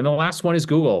check them out. And the last one is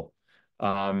Google.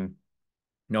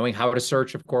 Knowing how to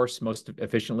search, of course, most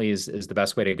efficiently is the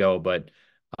best way to go, but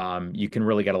you can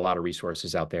really get a lot of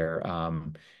resources out there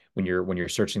when you're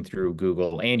searching through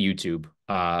Google and YouTube.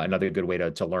 Another good way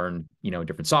to learn,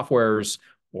 different softwares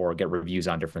or get reviews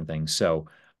on different things. So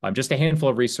just a handful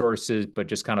of resources, but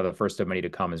just kind of the first of many to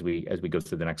come as we go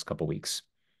through the next couple of weeks.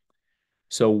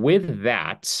 So with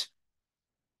that,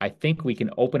 I think we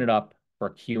can open it up for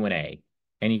Q&A.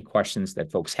 Any questions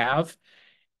that folks have?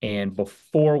 And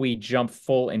before we jump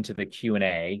full into the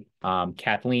Q&A,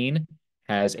 Kathleen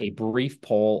has a brief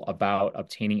poll about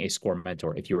obtaining a SCORE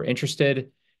mentor. If you are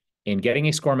interested in getting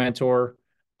a SCORE mentor,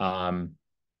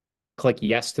 click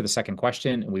yes to the second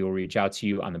question, and we will reach out to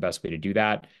you on the best way to do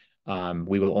that.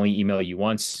 We will only email you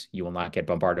once. You will not get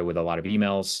bombarded with a lot of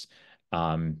emails.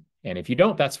 And if you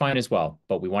don't, that's fine as well.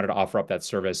 But we wanted to offer up that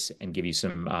service and give you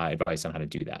some advice on how to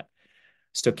do that.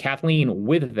 So Kathleen,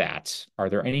 with that, are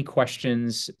there any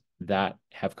questions that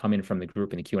have come in from the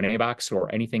group in the Q&A box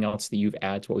or anything else that you've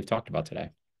added to what we've talked about today?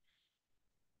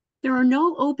 There are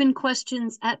no open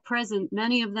questions at present.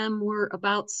 Many of them were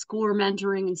about SCORE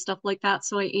mentoring and stuff like that,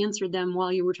 so I answered them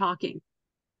while you were talking.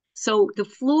 So the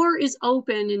floor is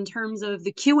open in terms of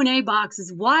the Q&A box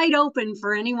is wide open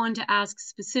for anyone to ask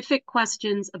specific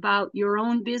questions about your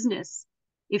own business,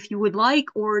 if you would like,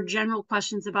 or general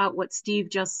questions about what Steve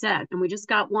just said. And we just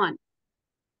got one.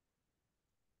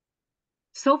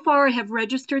 So far, I have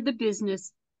registered the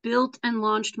business, built and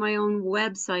launched my own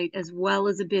website as well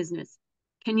as a business.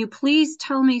 Can you please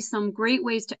tell me some great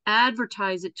ways to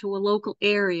advertise it to a local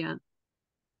area?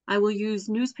 I will use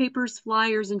newspapers,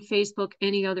 flyers, and Facebook.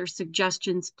 Any other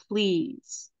suggestions,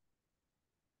 please?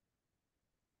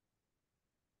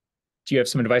 Do you have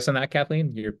some advice on that,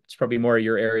 Kathleen? It's probably more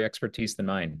your area expertise than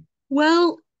mine.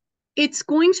 Well, it's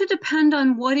going to depend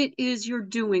on what it is you're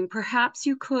doing. Perhaps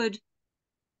you could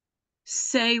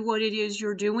say what it is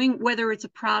you're doing, whether it's a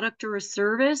product or a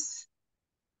service.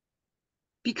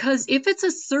 Because if it's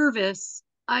a service,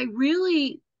 I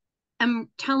really am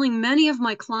telling many of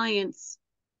my clients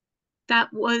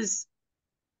that was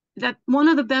that one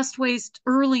of the best ways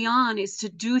early on is to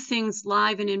do things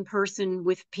live and in person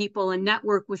with people and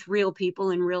network with real people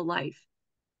in real life.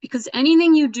 Because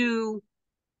anything you do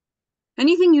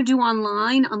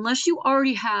online, unless you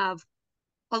already have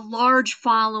a large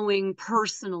following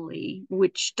personally,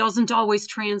 which doesn't always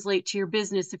translate to your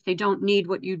business if they don't need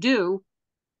what you do,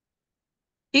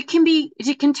 it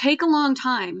can take a long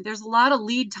time. There's a lot of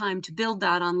lead time to build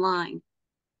that online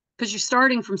because you're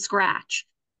starting from scratch.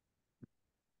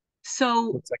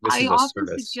 So Looks like this I is a often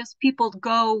service. suggest people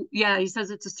go, yeah, he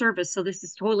says it's a service, so this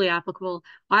is totally applicable.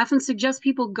 I often suggest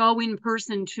people go in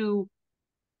person to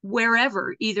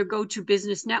wherever, either go to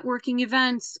business networking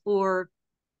events or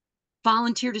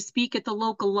volunteer to speak at the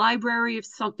local library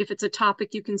if it's a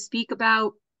topic you can speak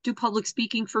about, do public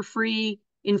speaking for free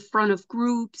in front of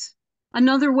groups.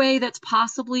 Another way that's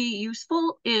possibly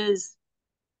useful is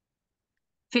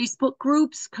Facebook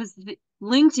groups, because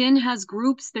LinkedIn has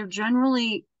groups. They're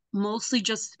generally mostly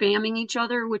just spamming each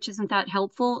other, which isn't that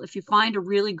helpful. If you find a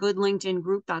really good LinkedIn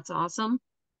group, that's awesome.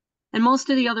 And most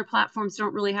of the other platforms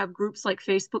don't really have groups like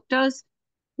Facebook does.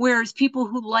 Whereas people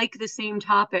who like the same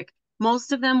topic,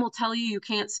 most of them will tell you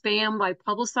can't spam by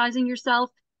publicizing yourself,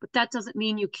 but that doesn't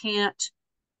mean you can't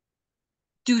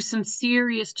do some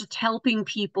serious just helping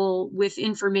people with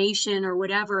information or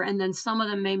whatever. And then some of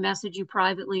them may message you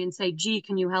privately and say, gee,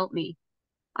 can you help me?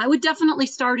 I would definitely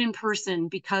start in person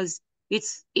because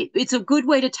it's a good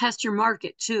way to test your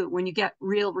market too, when you get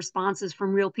real responses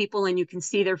from real people and you can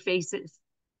see their faces.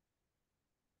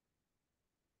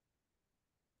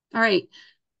 All right.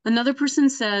 Another person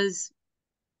says,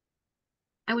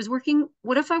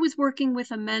 what if I was working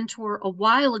with a mentor a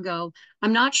while ago?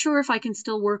 I'm not sure if I can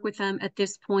still work with them at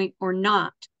this point or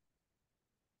not.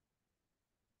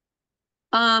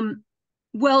 Um,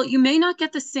 well, you may not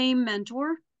get the same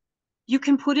mentor. You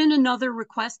can put in another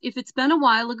request. If it's been a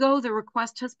while ago, the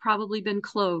request has probably been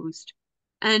closed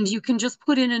and you can just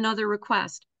put in another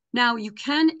request. Now you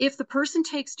can, if the person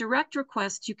takes direct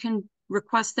requests, you can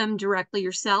request them directly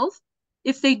yourself.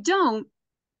 If they don't,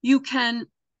 you can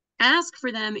ask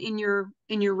for them in your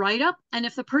write-up. And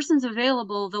if the person's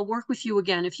available, they'll work with you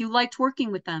again if you liked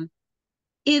working with them.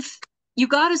 If you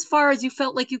got as far as you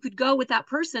felt like you could go with that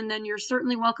person, then you're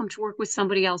certainly welcome to work with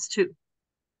somebody else too.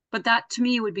 But that to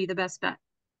me would be the best bet.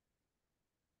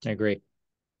 I agree.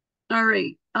 All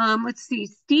right. Let's see.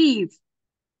 Steve,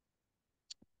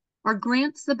 are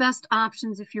grants the best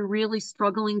options if you're really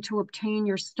struggling to obtain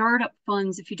your startup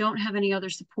funds if you don't have any other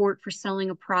support for selling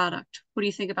a product? What do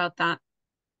you think about that?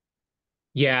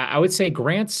 Yeah, I would say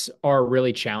grants are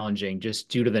really challenging just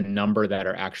due to the number that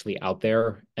are actually out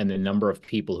there and the number of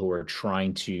people who are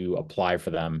trying to apply for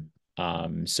them.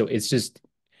 So it's just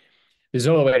there's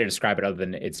no other way to describe it other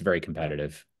than it's very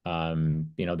competitive.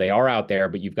 They are out there,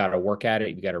 but you've got to work at it,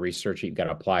 you've got to research it, you've got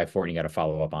to apply for it, and you got to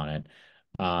follow up on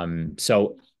it.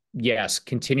 So yes,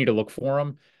 continue to look for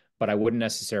them, but I wouldn't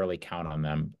necessarily count on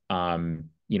them.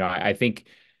 I think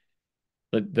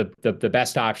the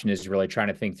best option is really trying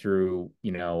to think through,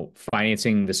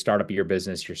 financing the startup of your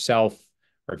business yourself,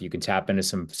 or if you can tap into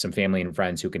some family and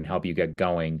friends who can help you get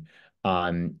going.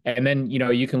 And then,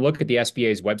 you can look at the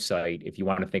SBA's website if you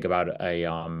want to think about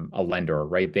a lender,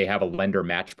 right? They have a lender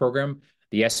match program.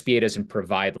 The SBA doesn't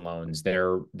provide loans.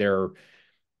 Their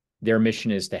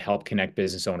mission is to help connect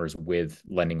business owners with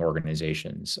lending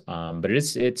organizations. But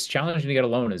it's challenging to get a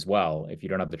loan as well if you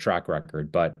don't have the track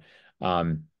record. But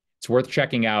it's worth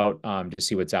checking out to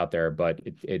see what's out there. But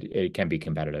it can be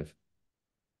competitive.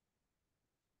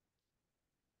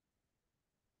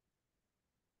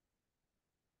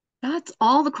 That's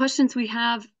all the questions we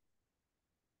have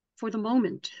for the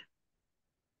moment.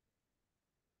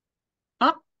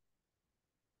 Oh,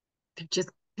 just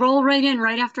roll right in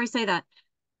right after I say that.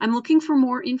 I'm looking for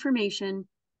more information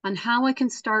on how I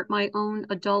can start my own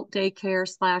adult daycare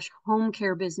slash home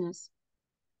care business.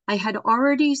 I had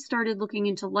already started looking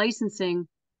into licensing,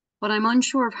 but I'm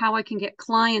unsure of how I can get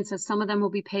clients as some of them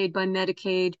will be paid by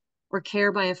Medicaid or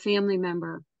care by a family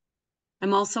member.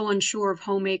 I'm also unsure of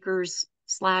homemakers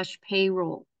slash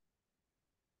payroll.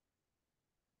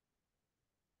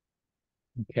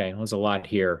 Okay, there's a lot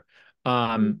here.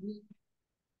 Um, Mhm.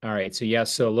 All right. So yeah,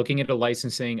 so looking at the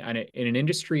licensing in an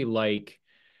industry like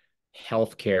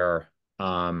healthcare,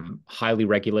 highly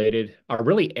regulated, or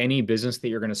really any business that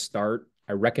you're going to start,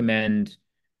 I recommend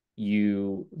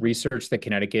you research the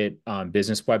Connecticut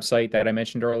business website that I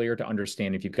mentioned earlier to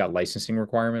understand if you've got licensing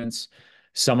requirements.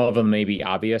 Some of them may be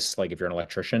obvious, like if you're an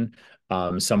electrician.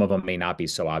 Some of them may not be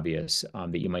so obvious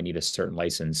that you might need a certain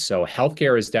license. So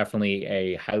healthcare is definitely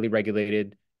a highly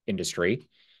regulated industry.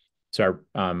 So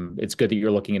it's good that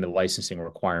you're looking into the licensing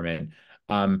requirement.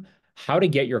 How to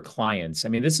get your clients. I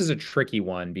mean, this is a tricky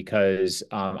one because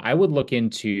I would look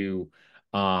into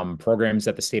programs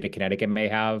that the state of Connecticut may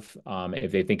have.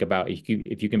 If they think about if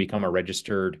you can become a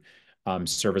registered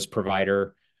service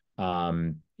provider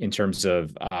in terms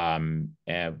of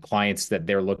clients that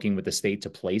they're looking with the state to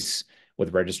place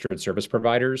with registered service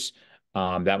providers,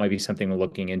 that might be something we're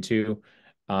looking into.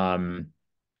 Um,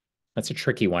 that's a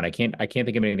tricky one. I can't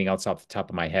think of anything else off the top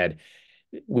of my head.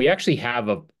 We actually have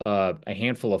a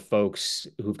handful of folks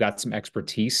who've got some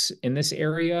expertise in this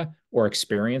area or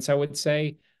experience, I would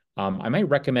say. I might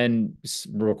recommend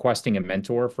requesting a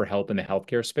mentor for help in the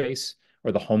healthcare space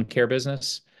or the home care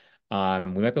business. We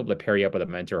might be able to pair you up with a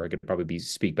mentor who could probably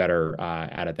speak better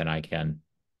at it than I can.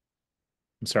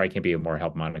 I'm sorry, I can't be of more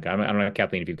help, Monica. I don't know,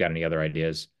 Kathleen, if you've got any other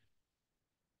ideas.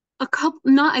 A couple,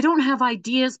 not, I don't have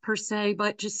ideas per se,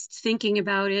 but just thinking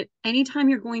about it, anytime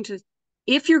you're going to,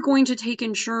 if you're going to take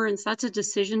insurance, that's a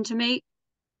decision to make.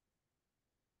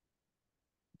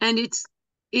 And it,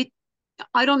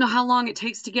 I don't know how long it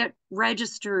takes to get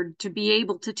registered to be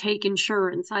able to take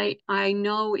insurance. I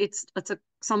know it's a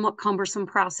somewhat cumbersome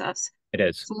process. It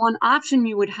is. So one option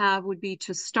you would have would be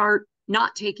to start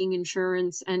not taking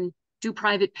insurance and do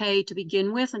private pay to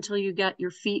begin with until you get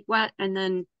your feet wet and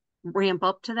then ramp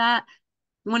up to that.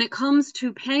 When it comes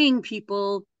to paying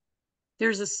people,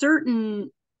 there's a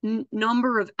certain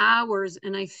number of hours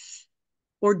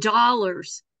or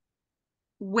dollars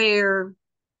where,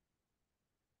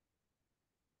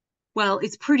 well,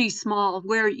 it's pretty small,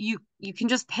 where you can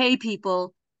just pay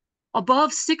people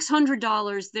above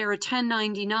 $600. They're a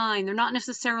 1099. They're not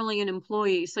necessarily an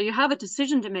employee. So you have a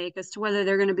decision to make as to whether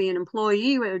they're going to be an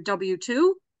employee with a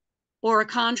W-2 or a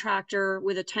contractor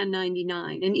with a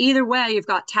 1099. And either way, you've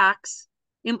got tax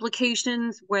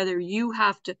implications, whether you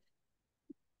have to,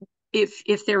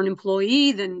 if they're an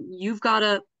employee, then you've got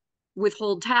to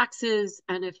withhold taxes,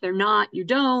 and if they're not, you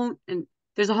don't. And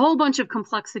there's a whole bunch of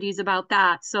complexities about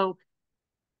that. So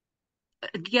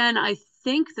again, I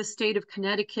think the state of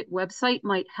Connecticut website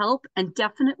might help, and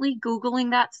definitely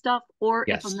Googling that stuff, or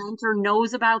if a Yes. mentor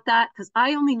knows about that, because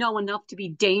I only know enough to be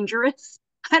dangerous.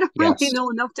 I don't really Yes. know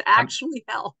enough to I'm actually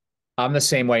help. I'm the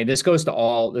same way. This goes to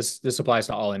all this applies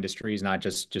to all industries, not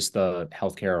just the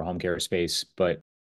healthcare or home care space, but